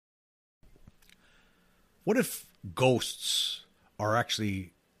what if ghosts are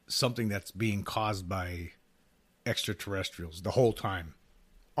actually something that's being caused by extraterrestrials the whole time,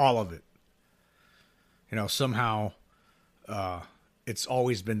 all of it? Somehow it's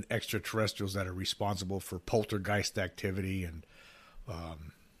always been extraterrestrials that are responsible for poltergeist activity. And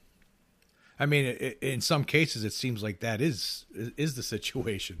in some cases, it seems like that is the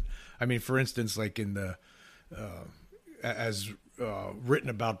situation. For instance, like in the as written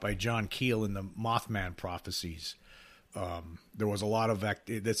about by John Keel in the Mothman prophecies, there was a lot of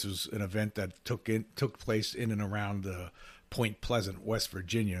this was an event that took place in and around Point Pleasant, West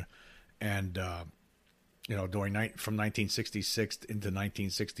Virginia, and from 1966 into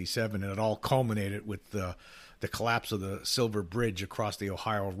 1967, and it all culminated with the collapse of the Silver Bridge across the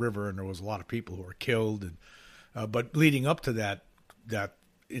Ohio River, and there was a lot of people who were killed. And but leading up to that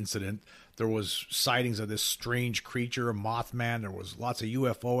incident, there was sightings of this strange creature, a Mothman. There was lots of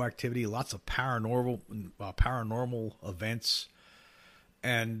UFO activity, lots of paranormal events,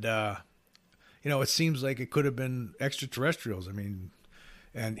 and it seems like it could have been extraterrestrials.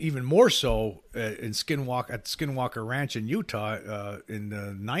 And even more so at Skinwalker Ranch in Utah in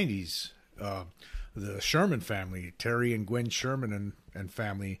the 90s. The Sherman family, Terry and Gwen Sherman and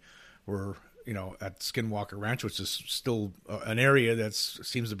family, were at Skinwalker Ranch, which is still an area that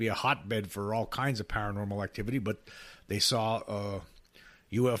seems to be a hotbed for all kinds of paranormal activity. But they saw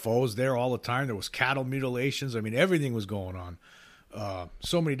UFOs there all the time. There was cattle mutilations. Everything was going on.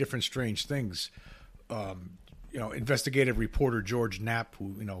 So many different strange things. Investigative reporter George Knapp,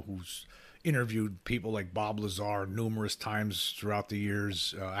 who's interviewed people like Bob Lazar numerous times throughout the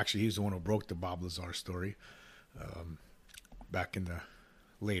years. Actually, he's the one who broke the Bob Lazar story back in the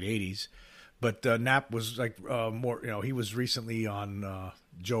late 80s. But Knapp was he was recently on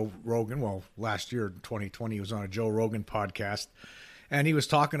Joe Rogan. Well, last year, 2020, he was on a Joe Rogan podcast. And he was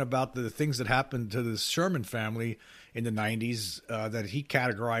talking about the things that happened to the Sherman family in the 90s that he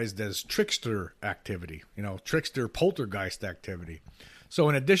categorized as trickster activity, trickster poltergeist activity. So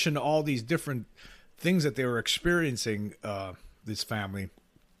in addition to all these different things that they were experiencing, this family,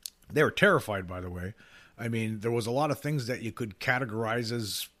 they were terrified, by the way. There was a lot of things that you could categorize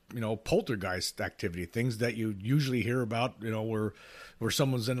as, poltergeist activity, things that you usually hear about, where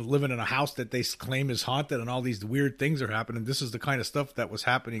someone's living in a house that they claim is haunted and all these weird things are happening. This is the kind of stuff that was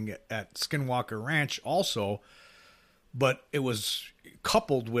happening at Skinwalker Ranch also, but it was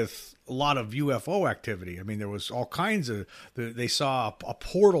coupled with a lot of UFO activity. There was all kinds of, they saw a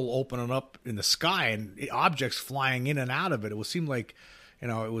portal opening up in the sky and objects flying in and out of it. It seemed like,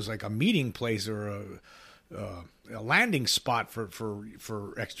 it was like a meeting place or a landing spot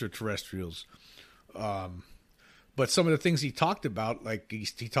for extraterrestrials. But some of the things he talked about, like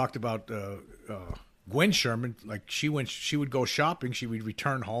he talked about Gwen Sherman, like she would go shopping, she would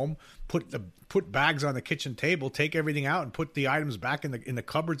return home, put bags on the kitchen table, take everything out, and put the items back in the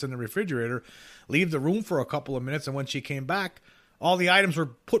cupboards in the refrigerator, leave the room for a couple of minutes, and when she came back, all the items were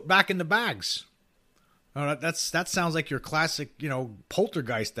put back in the bags. That sounds like your classic,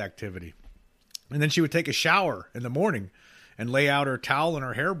 poltergeist activity. And then she would take a shower in the morning and lay out her towel and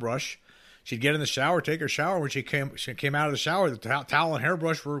her hairbrush. She'd get in the shower, take her shower. When she came out of the shower, the towel and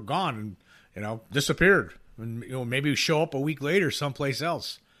hairbrush were gone and, disappeared. And, maybe show up a week later someplace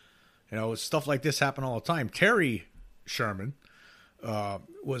else. Stuff like this happened all the time. Terry Sherman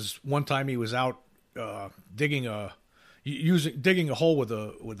was one time he was out digging a hole with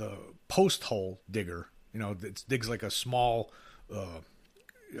a post hole digger. It digs like a small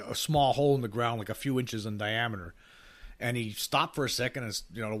hole in the ground, like a few inches in diameter. And he stopped for a second,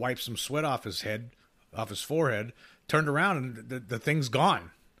 to wipe some sweat off his forehead, turned around, and the thing's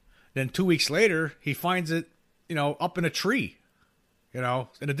gone. Then 2 weeks later, he finds it, up in a tree, in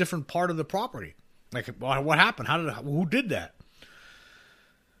a different part of the property. Like, what happened? Who did that?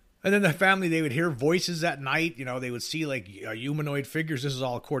 And then the family, they would hear voices at night. They would see like humanoid figures. This is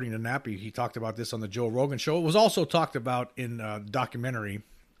all according to Nappy. He talked about this on the Joe Rogan show. It was also talked about in a documentary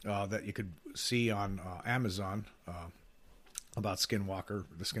that you could see on Amazon about the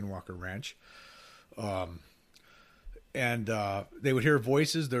Skinwalker Ranch. And they would hear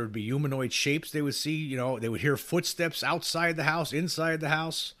voices. There would be humanoid shapes they would see. They would hear footsteps outside the house, inside the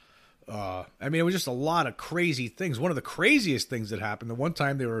house. It was just a lot of crazy things. One of the craziest things that happened, the one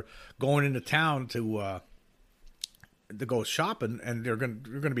time they were going into town to go shopping, and they're going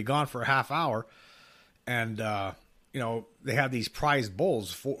to be gone for a half hour. And, they had these prized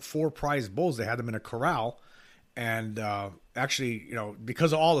bulls, four prized bulls. They had them in a corral. And actually,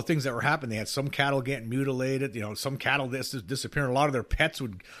 because of all the things that were happening, they had some cattle getting mutilated, some cattle disappearing. A lot of their pets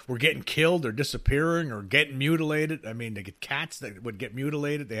were getting killed or disappearing or getting mutilated. I mean, they get cats that would get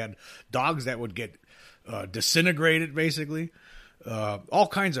mutilated. They had dogs that would get disintegrated, basically. All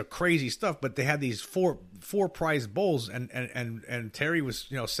kinds of crazy stuff. But they had these four prize bulls, and Terry was,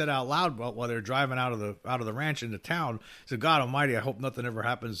 said out loud while they were driving out of the ranch into town. He said, "God Almighty, I hope nothing ever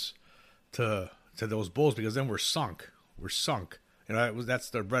happens to those bulls, because then we're sunk. We're sunk." That's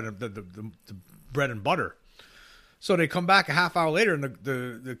their bread and the bread and butter. So they come back a half hour later, and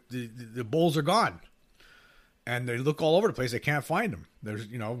the bulls are gone, and they look all over the place. They can't find them. There's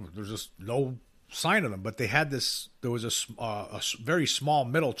just no sign of them. But they had this. There was a very small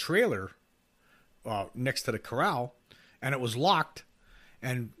metal trailer next to the corral, and it was locked.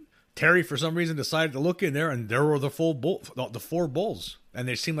 And Terry, for some reason, decided to look in there, and there were the four bulls, and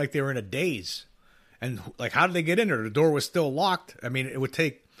they seemed like they were in a daze. And like, how did they get in there? The door was still locked. I mean, it would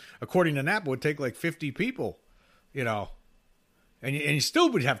take, according to Napa, it would take like 50 people, and you still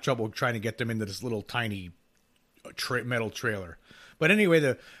would have trouble trying to get them into this little tiny metal trailer. But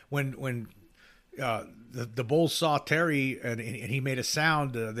anyway, when the bulls saw Terry and he made a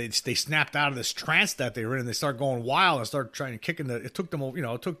sound, they snapped out of this trance that they were in, and they started going wild and started trying to kick in it took them,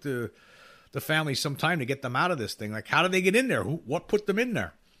 it took the family some time to get them out of this thing. Like, how did they get in there? What put them in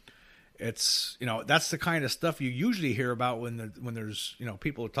there? It's, that's the kind of stuff you usually hear about when there's,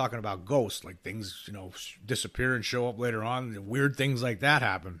 people are talking about ghosts, like things, disappear and show up later on. Weird things like that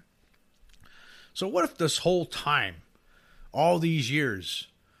happen. So what if this whole time, all these years,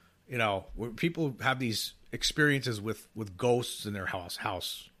 where people have these experiences with ghosts in their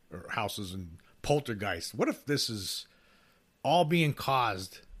houses and poltergeists? What if this is all being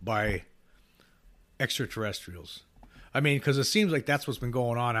caused by extraterrestrials? I mean, because it seems like that's what's been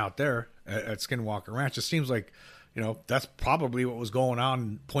going on out there at Skinwalker Ranch. It seems like, that's probably what was going on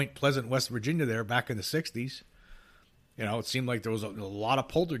in Point Pleasant, West Virginia there back in the 60s. It seemed like there was a lot of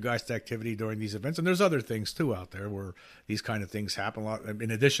poltergeist activity during these events. And there's other things, too, out there where these kind of things happen a lot.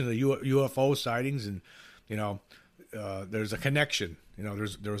 In addition to the UFO sightings, and, there's a connection.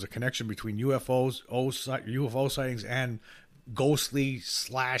 There was a connection between UFO sightings and ghostly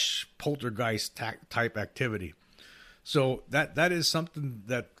 / poltergeist type activity. So that is something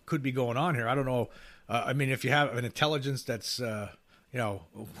that could be going on here. I don't know. I mean, if you have an intelligence that's,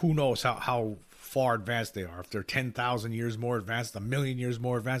 who knows how far advanced they are. If they're 10,000 years more advanced, 1,000,000 years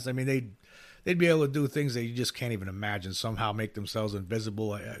more advanced, I mean, they'd be able to do things that you just can't even imagine. Somehow make themselves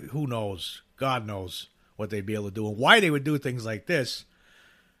invisible. Who knows? God knows what they'd be able to do, and why they would do things like this.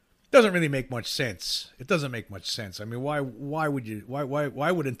 Doesn't really make much sense. It doesn't make much sense. I mean, why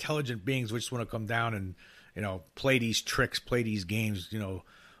would intelligent beings just want to come down and play these tricks, play these games,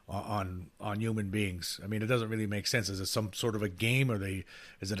 on human beings? I mean, it doesn't really make sense. Is it some sort of a game, or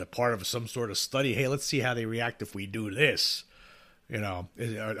is it a part of some sort of study? Hey, let's see how they react if we do this. Are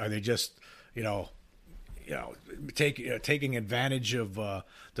they just, taking advantage of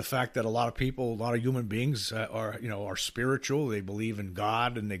the fact that a lot of human beings are spiritual. They believe in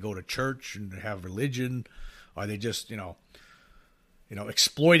God and they go to church and they have religion. Are they just,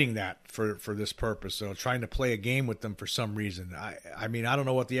 exploiting that for this purpose, so trying to play a game with them for some reason? I mean, I don't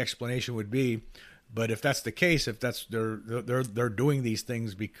know what the explanation would be, but if that's the case, if that's they're doing these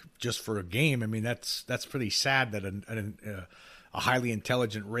things just for a game, I mean, that's pretty sad that a highly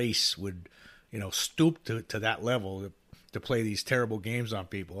intelligent race would stoop to that level to play these terrible games on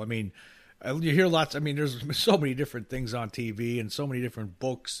people. I mean, you hear lots. I mean, there's so many different things on TV and so many different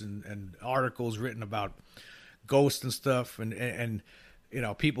books and articles written about ghosts and stuff, and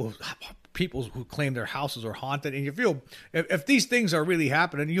people who claim their houses are haunted. And you feel, if these things are really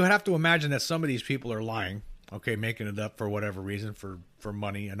happening, you have to imagine that some of these people are lying, making it up for whatever reason, for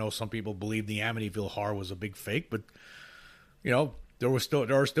money. I know some people believe the Amityville horror was a big fake, but there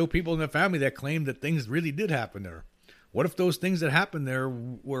are still people in the family that claim that things really did happen there. What if those things that happened there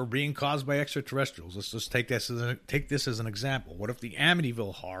were being caused by extraterrestrials? Let's just take this as an example. What if the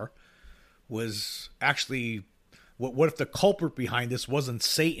Amityville horror was actually, what if the culprit behind this wasn't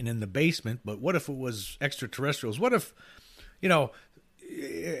Satan in the basement, but what if it was extraterrestrials? What if,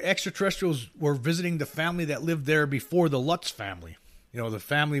 extraterrestrials were visiting the family that lived there before the Lutz family? The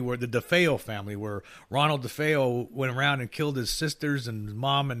family the DeFeo family, where Ronald DeFeo went around and killed his sisters and his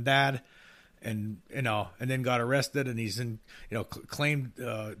mom and dad, and then got arrested, and he's claimed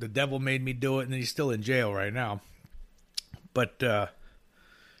the devil made me do it, and he's still in jail right now. But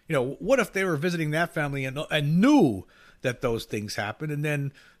what if they were visiting that family and knew that those things happened, and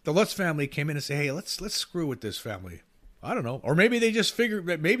then the Lutz family came in and said, "Hey, let's screw with this family. I don't know. Or maybe they just figure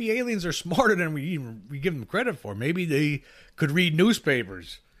that maybe aliens are smarter than we give them credit for. Maybe they could read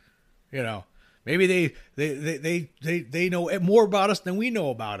newspapers. You know, maybe they know more about us than we know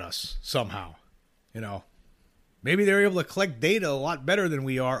about us somehow. You know, maybe they're able to collect data a lot better than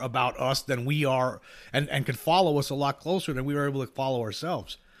we are about us than we are, and can follow us a lot closer than we were able to follow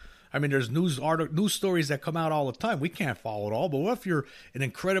ourselves. I mean, there's news stories that come out all the time. We can't follow it all. But what if you're an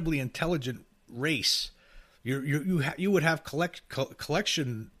incredibly intelligent race? You would have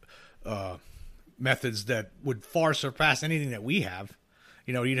collection methods that would far surpass anything that we have.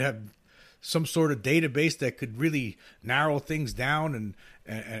 You know, you'd have some sort of database that could really narrow things down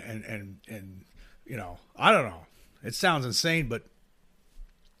and you know, I don't know. It sounds insane, but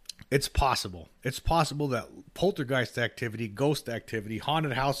it's possible. It's possible that poltergeist activity, ghost activity,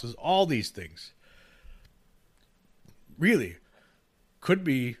 haunted houses, all these things really could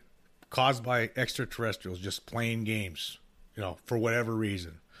be caused by extraterrestrials just playing games, you know, for whatever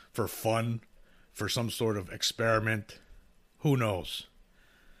reason, for fun, for some sort of experiment. Who knows?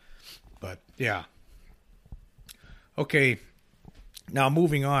 But yeah. Okay. Now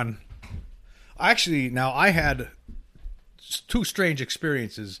moving on. Actually, now I had two strange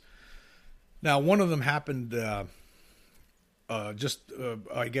experiences. Now, one of them happened I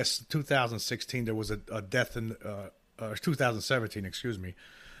guess, 2016. There was a death in 2017, excuse me.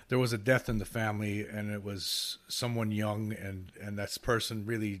 There was a death in the family, and it was someone young, and that person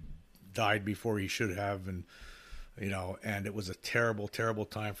really died before he should have, and you know, and it was a terrible, terrible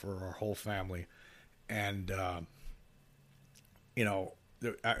time for our whole family. And you know,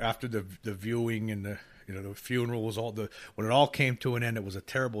 after the viewing and the funeral was when it all came to an end, it was a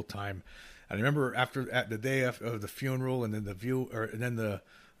terrible time. And I remember at the day of the funeral, and then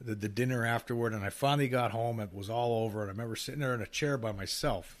the dinner afterward, and I finally got home. It was all over, and I remember sitting there in a chair by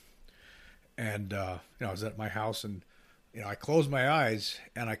myself. And I was at my house, and I closed my eyes,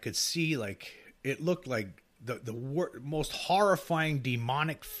 and I could see, like, it looked like the most horrifying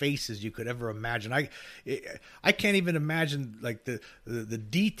demonic faces you could ever imagine. I can't even imagine, like, the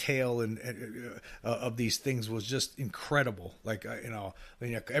detail of these things was just incredible. Like,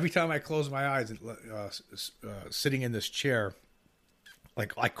 every time I closed my eyes, sitting in this chair,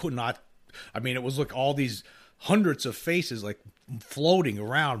 like, I could not. I mean, it was like all these hundreds of faces, like, floating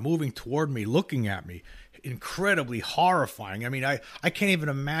around, moving toward me, looking at me. Incredibly horrifying. I mean, I can't even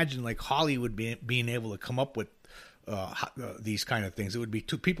imagine, like, Hollywood being able to come up with these kind of things. It would be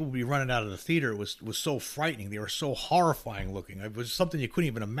people would be running out of the theater. It was so frightening. They were so horrifying looking. It was something you couldn't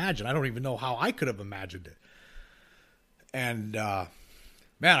even imagine. I don't even know how I could have imagined it. And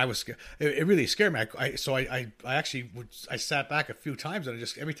man, I was scared. It really scared me. I sat back a few times,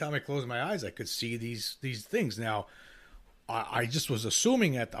 and every time I closed my eyes, I could see these things. Now, I just was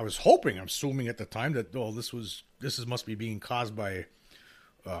assuming I'm assuming at the time that this must be being caused by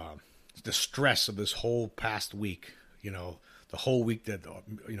the stress of this whole past week. You know, the whole week that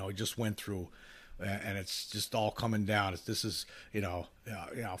it just went through, and it's just all coming down.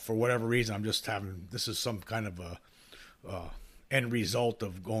 For whatever reason, this is some kind of a end result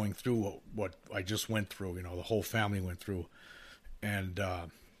of going through what I just went through. You know, the whole family went through, but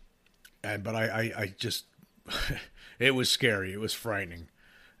I just. It was scary. It was frightening.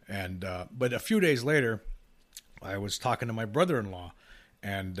 And but a few days later, I was talking to my brother-in-law,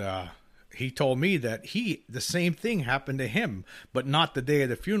 and he told me that the same thing happened to him, but not the day of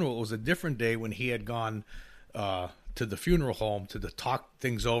the funeral. It was a different day when he had gone to the funeral home to talk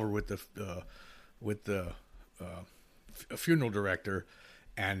things over with the funeral director,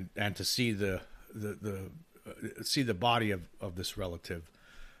 and to see the body of this relative.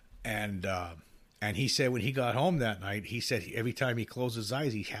 And he said when he got home that night, he said every time he closed his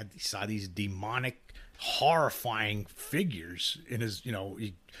eyes, he saw these demonic, horrifying figures in his,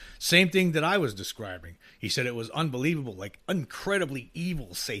 same thing that I was describing. He said it was unbelievable, like incredibly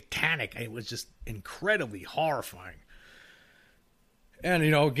evil, satanic. It was just incredibly horrifying. And,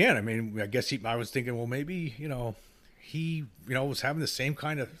 again, I mean, I guess I was thinking, well, maybe, he, was having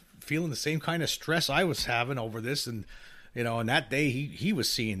feeling the same kind of stress I was having over this. And, and that day he was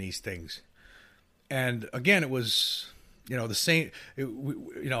seeing these things. And again, it was, the same,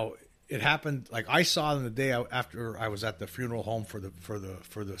 it happened, like I saw them the day after I was at the funeral home for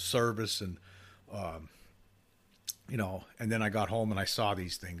the service. And, and then I got home and I saw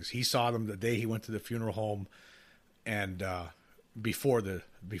these things. He saw them the day he went to the funeral home, and, before the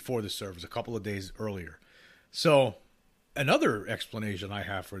service, a couple of days earlier. So another explanation I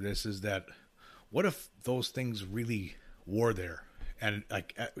have for this is that what if those things really were there? And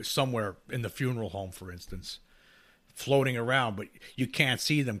like somewhere in the funeral home, for instance, floating around, but you can't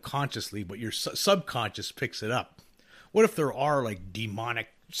see them consciously, but your subconscious picks it up. what if there are like demonic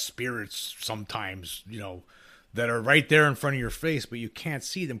spirits sometimes, you know, that are right there in front of your face, but you can't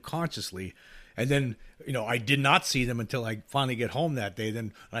see them consciously. And then, you know, I did not see them until I finally get home that day.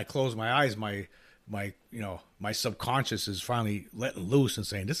 Then when I close my eyes, my subconscious is finally letting loose and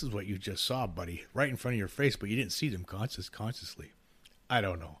saying, this is what you just saw, buddy, right in front of your face, but you didn't see them consciously. I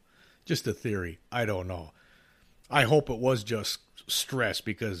don't know. Just a theory. I don't know. I hope it was just stress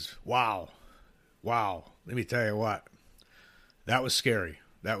because, wow. Let me tell you what. That was scary.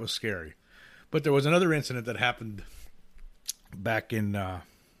 But there was another incident that happened back in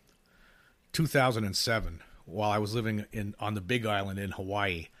 2007 while I was living on the Big Island in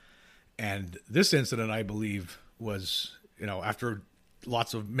Hawaii. And this incident, I believe, was, you know, after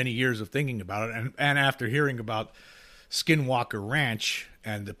many years of thinking about it and after hearing about Skinwalker Ranch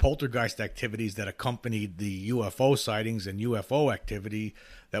and the poltergeist activities that accompanied the UFO sightings and UFO activity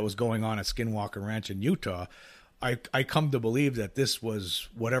that was going on at Skinwalker Ranch in Utah, I come to believe that this was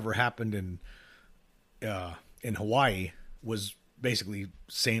whatever happened in Hawaii was basically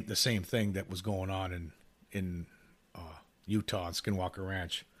the same thing that was going on in Utah and Skinwalker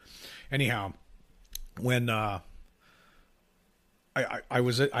Ranch. Anyhow, when I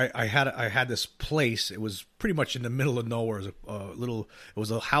had this place, it was pretty much in the middle of nowhere. It was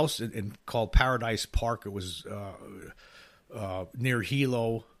a house called Paradise Park. It was near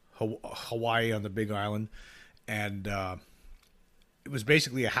Hilo, Hawaii, on the Big Island, and it was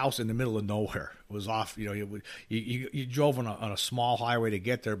basically a house in the middle of nowhere. It was off, you know, you drove on a small highway to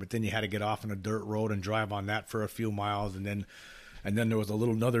get there, but then you had to get off on a dirt road and drive on that for a few miles, and then there was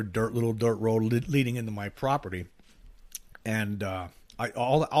another dirt road leading into my property. And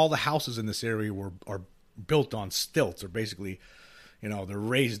all the houses in this area are built on stilts. They're basically, you know, they're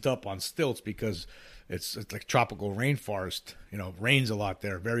raised up on stilts because it's like tropical rainforest. You know, it rains a lot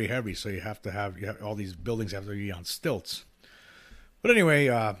there, very heavy. So you have all these buildings have to be on stilts. But anyway,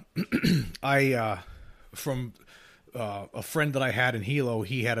 from a friend that I had in Hilo,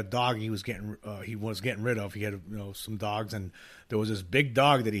 he had a dog he was getting rid of. He had, you know, some dogs, and there was this big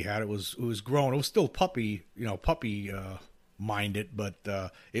dog that he had. It was grown. It was still puppy minded,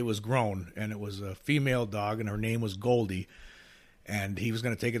 but it was grown, and it was a female dog, and her name was Goldie. And he was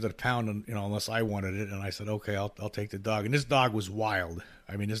going to take it to the pound, you know, unless I wanted it. And I said, okay, I'll take the dog. And this dog was wild.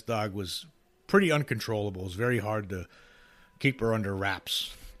 I mean, this dog was pretty uncontrollable. It was very hard to keep her under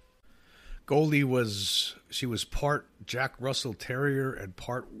wraps. Goldie was part Jack Russell Terrier and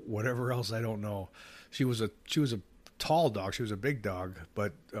part whatever else, I don't know. She was a tall dog. She was a big dog,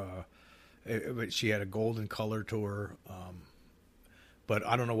 but she had a golden color to her. But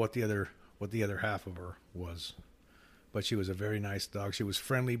I don't know what the other half of her was. But she was a very nice dog. She was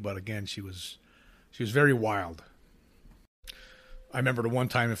friendly, but again, she was very wild. I remember the one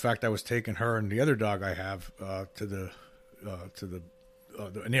time, in fact, I was taking her and the other dog I have to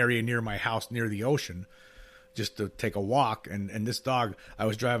an area near my house, near the ocean, just to take a walk. And this dog, I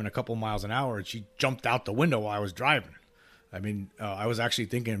was driving a couple miles an hour, and she jumped out the window while I was driving. I mean, I was actually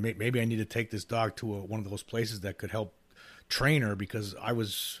thinking maybe I need to take this dog to one of those places that could help train her, because I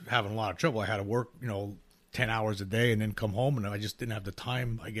was having a lot of trouble. I had to work, you know, 10 hours a day and then come home, and I just didn't have the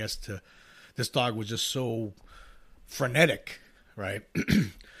time, I guess, this dog was just so frenetic, right?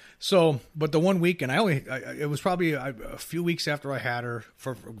 So, but the one week, and it was probably a few weeks after I had her,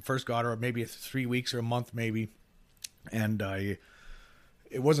 first got her, maybe 3 weeks or a month maybe, and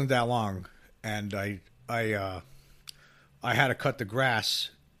it wasn't that long, and I had to cut the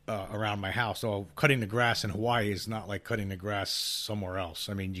grass around my house. So cutting the grass in Hawaii is not like cutting the grass somewhere else.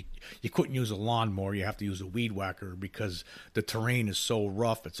 I mean, you couldn't use a lawnmower. You have to use a weed whacker because the terrain is so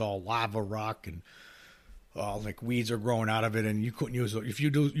rough. It's all lava rock, and like weeds are growing out of it. And you couldn't if you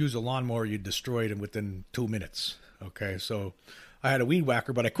do use a lawnmower, you'd destroy it within 2 minutes. Okay, so I had a weed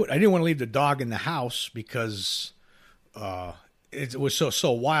whacker, but I didn't want to leave the dog in the house because it was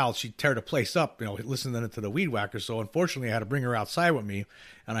so wild. She'd tear the place up, you know, listening to the weed whacker. So unfortunately, I had to bring her outside with me,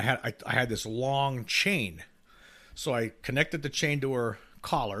 and I had this long chain. So I connected the chain to her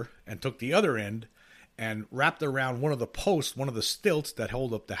collar and took the other end and wrapped it around one of the posts, one of the stilts that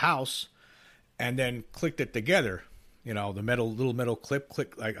hold up the house, and then clicked it together. You know, the little metal clip.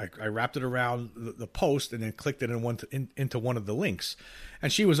 I wrapped it around the post and then clicked it into one of the links.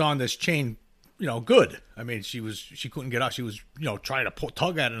 And she was on this chain, you know, good. I mean, she couldn't get out. She was, you know, trying to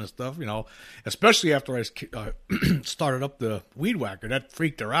tug at it and stuff, you know, especially after I started up the weed whacker. That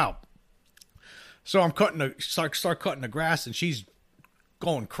freaked her out. So I'm start cutting the grass, and she's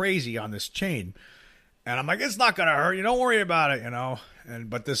going crazy on this chain. And I'm like, it's not gonna hurt you. Don't worry about it, you know.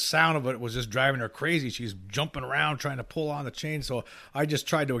 But this sound of it was just driving her crazy. She's jumping around trying to pull on the chain. So I just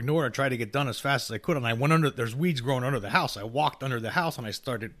tried to ignore it, tried to get done as fast as I could. And I went under. There's weeds growing under the house. I walked under the house and I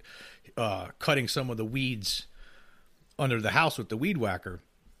started cutting some of the weeds under the house with the weed whacker.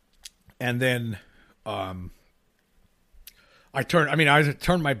 And then I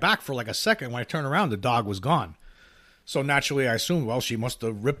turned my back for like a second. When I turned around, the dog was gone. So naturally, I assumed, well, she must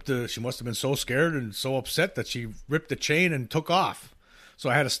have been so scared and so upset that she ripped the chain and took off. So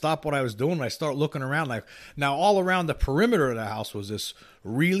I had to stop what I was doing. And I start looking around. Like, now all around the perimeter of the house was this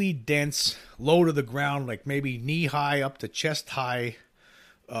really dense, low to the ground, like maybe knee high up to chest high,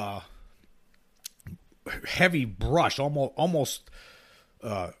 heavy brush, almost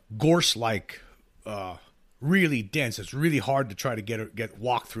gorse like, really dense. It's really hard to try to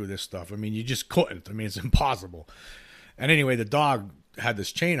walk through this stuff. I mean, you just couldn't. I mean, it's impossible. And anyway, the dog had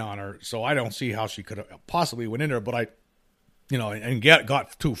this chain on her, so I don't see how she could have possibly went in there. But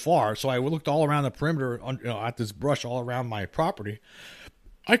got too far. So I looked all around the perimeter, at this brush all around my property.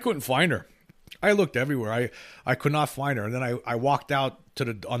 I couldn't find her. I looked everywhere. I could not find her. And then I walked out to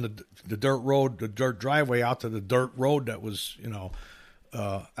the dirt road, the dirt driveway out to the dirt road that was,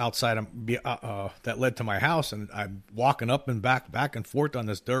 outside of, that led to my house, and I'm walking up and back and forth on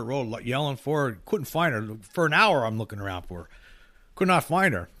this dirt road, yelling for her. Couldn't find her for an hour. I'm looking around for her, could not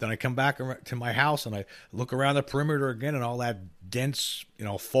find her. Then I come back to my house and I look around the perimeter again, and all that dense,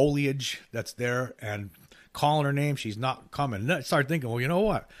 foliage that's there, and calling her name, she's not coming. And I started thinking, well, you know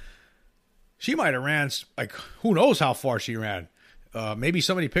what? She might have ran, like, who knows how far she ran. Maybe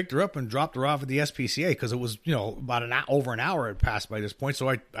somebody picked her up and dropped her off at the SPCA, because it was, about over an hour had passed by this point. So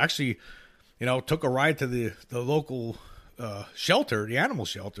I actually, took a ride to the local shelter, the animal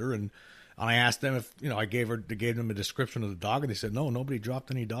shelter, and I asked them if, I gave them a description of the dog, and they said, no, nobody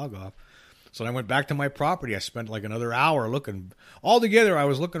dropped any dog off. So I went back to my property. I spent like another hour looking. Altogether, I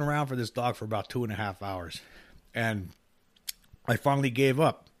was looking around for this dog for about 2.5 hours, and I finally gave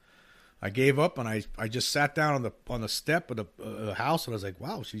up. I gave up, and I just sat down on the step of the house, and I was like,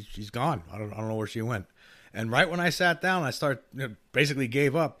 wow, she's gone. I don't know where she went. And right when I sat down, I started, basically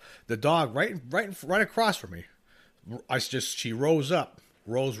gave up. The dog right across from me. She rose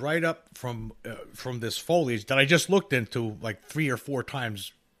right up from this foliage that I just looked into like 3 or 4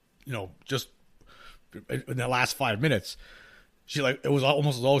 times, just in the last 5 minutes. It was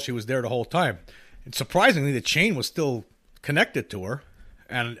almost as though she was there the whole time. And surprisingly, the chain was still connected to her.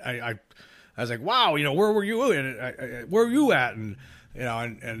 And I was like, wow, where were you? And where were you at? And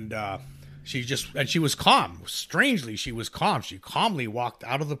she was calm. Strangely, she was calm. She calmly walked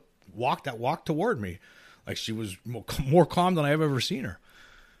toward me, like she was more calm than I've ever seen her.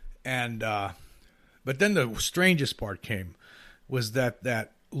 And but then the strangest part came, was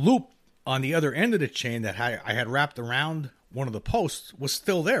that loop on the other end of the chain that I had wrapped around one of the posts was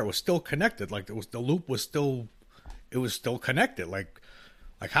still there. Was still connected. Like the loop was still connected. Like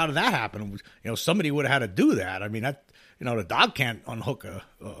how did that happen? Somebody would have had to do that. I mean, the dog can't unhook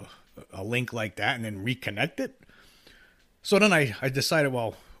a link like that and then reconnect it. So then I decided,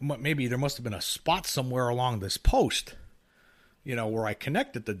 well, maybe there must have been a spot somewhere along this post, where I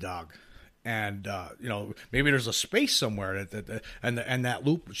connected the dog, and maybe there's a space somewhere and that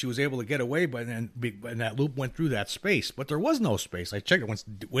loop, she was able to get away, and that loop went through that space, but there was no space. I checked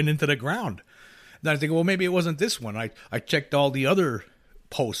it, went into the ground. Then I think, well, maybe it wasn't this one. I checked all the other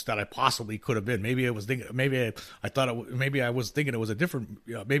post that I possibly could have been. Maybe I was thinking. Maybe I was thinking it was a different.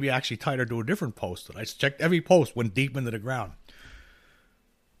 Maybe I actually tied her to a different post. And I checked every post, went deep into the ground.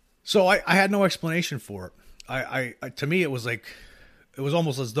 So I had no explanation for it. I to me it was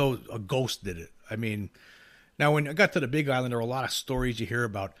almost as though a ghost did it. I mean, now when I got to the Big Island, there were a lot of stories you hear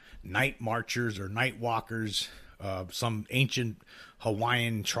about night marchers or night walkers. Some ancient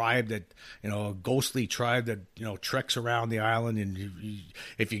Hawaiian tribe that, a ghostly tribe that, treks around the island, and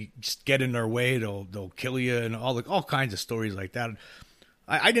if you get in their way, they'll kill you, and all kinds of stories like that.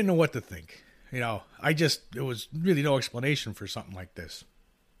 I didn't know what to think. There was really no explanation for something like this.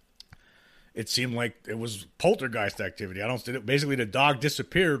 It seemed like it was poltergeist activity. Basically the dog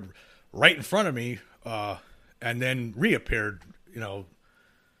disappeared right in front of me, and then reappeared,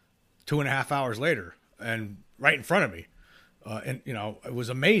 2.5 hours later, and right in front of me. And it was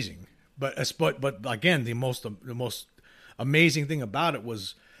amazing. But again, the most amazing thing about it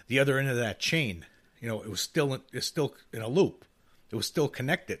was the other end of that chain. It was still in a loop. It was still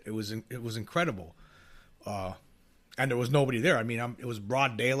connected. It was incredible. And there was nobody there. I mean, it was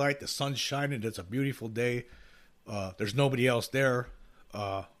broad daylight. The sun's shining. It's a beautiful day. There's nobody else there.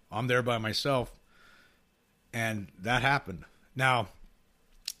 I'm there by myself. And that happened. Now,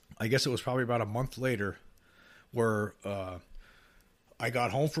 I guess it was probably about a month later, where I got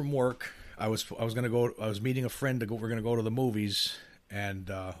home from work. I was meeting a friend to go. We're gonna go to the movies,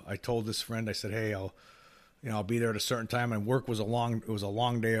 and I told this friend, I said, "Hey, I'll be there at a certain time." And it was a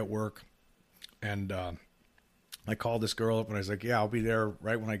long day at work, and I called this girl up and I was like, "Yeah, I'll be there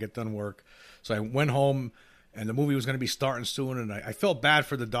right when I get done work." So I went home, and the movie was going to be starting soon, and I felt bad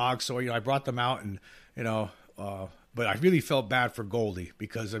for the dogs, so I brought them out, and but I really felt bad for Goldie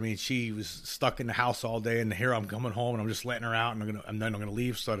because she was stuck in the house all day, and here I'm coming home and I'm just letting her out, and then I'm gonna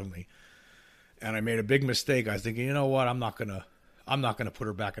leave suddenly, and I made a big mistake. I was thinking, you know what, I'm not gonna put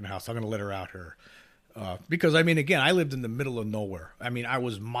her back in the house. I'm gonna let her out here. Because again, I lived in the middle of nowhere. I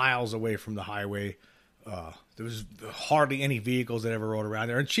was miles away from the highway. There was hardly any vehicles that ever rode around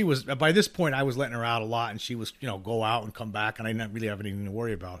there. And by this point, I was letting her out a lot, and she was, go out and come back, and I didn't really have anything to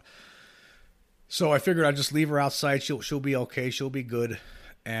worry about. So I figured I'd just leave her outside. She'll be okay. She'll be good.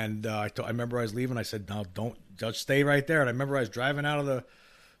 And I remember I was leaving. I said, "No, don't, just stay right there." And I remember I was driving out of the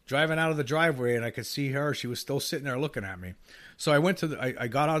driveway, and I could see her. She was still sitting there looking at me. So I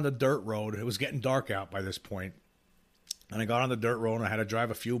got on the dirt road. It was getting dark out by this point. And I got on the dirt road, and I had to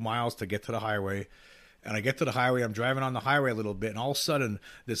drive a few miles to get to the highway. And I get to the highway, I'm driving on the highway a little bit, and all of a sudden,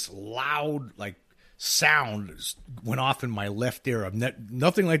 this loud, sound went off in my left ear.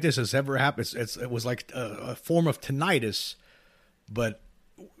 Nothing like this has ever happened. It was like a form of tinnitus, but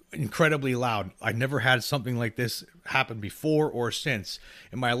incredibly loud. I never had something like this happen before or since.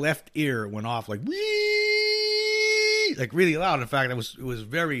 In my left ear, it went off like, wee, like really loud. In fact, it was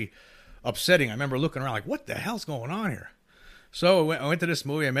very upsetting. I remember looking around like, what the hell's going on here? So I went to this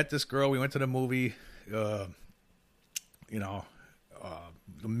movie. I met this girl. We went to the movie. The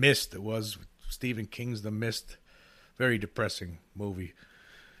Mist. It was Stephen King's The Mist. Very depressing movie.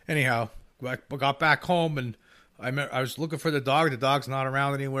 Anyhow, I got back home, and I was looking for the dog. The dog's not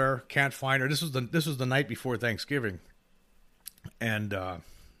around anywhere. Can't find her. This was the night before Thanksgiving, and I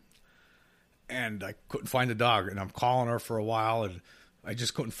couldn't find the dog. And I'm calling her for a while, and I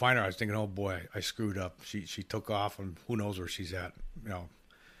just couldn't find her. I was thinking, oh boy, I screwed up. She took off, and who knows where she's at,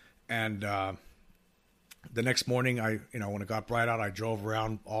 And the next morning, when it got bright out, I drove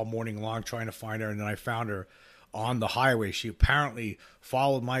around all morning long trying to find her, and then I found her on the highway. She apparently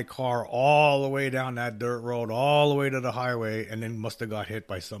followed my car all the way down that dirt road, all the way to the highway, and then must have got hit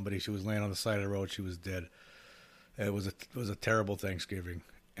by somebody. She was laying on the side of the road. She was dead. It was a terrible Thanksgiving.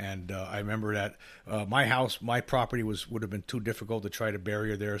 And I remember that my property would have been too difficult to try to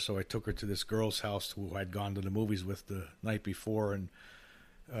bury her there, so I took her to this girl's house who I'd gone to the movies with the night before, and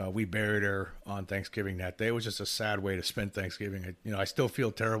we buried her on Thanksgiving that day. It was just a sad way to spend Thanksgiving. I still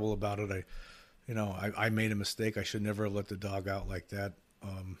feel terrible about it. I made a mistake. I should never have let the dog out like that.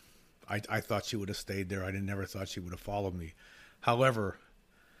 I thought she would have stayed there. I never thought she would have followed me. However,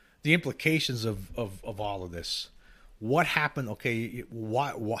 the implications of all of this. What happened? Okay,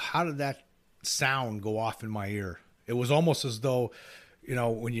 how did that sound go off in my ear? It was almost as though,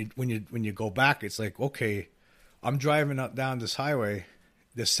 when you go back, it's like, okay, I'm driving up down this highway.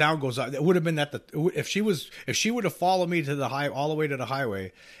 The sound goes out. It would have been if she would have followed me to all the way to the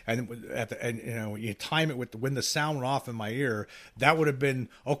highway, and you time it with when the sound went off in my ear, that would have been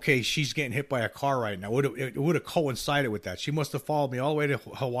okay. She's getting hit by a car right now. It would have coincided with that. She must have followed me all the way to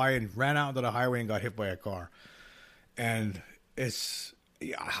Hawaii and ran out into the highway and got hit by a car. And it's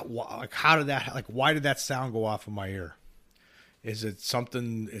like, how did that? Like, why did that sound go off in my ear? Is it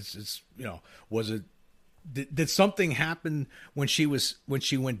something? Was it? Did something happen when she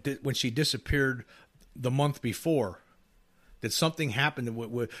disappeared the month before? Did something happen?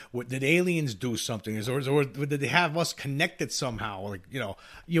 Did aliens do something? Or did they have us connected somehow? Like,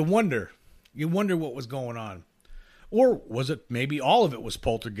 you wonder what was going on, or was it maybe all of it was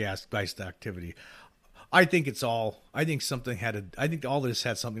poltergeist activity? I think it's all. I think I think all this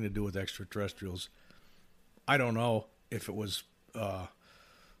had something to do with extraterrestrials. I don't know if it was.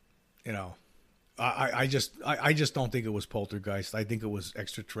 I just don't think it was poltergeist. I think it was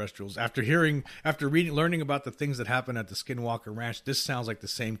extraterrestrials. After learning about the things that happened at the Skinwalker Ranch, this sounds like the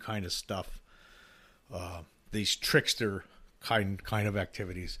same kind of stuff. These trickster kind of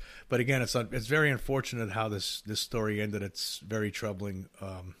activities. But again, it's very unfortunate how this story ended. It's very troubling.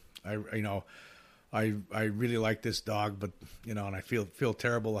 I really like this dog, but and I feel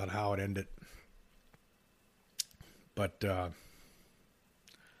terrible at how it ended. But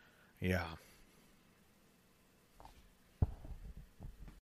yeah.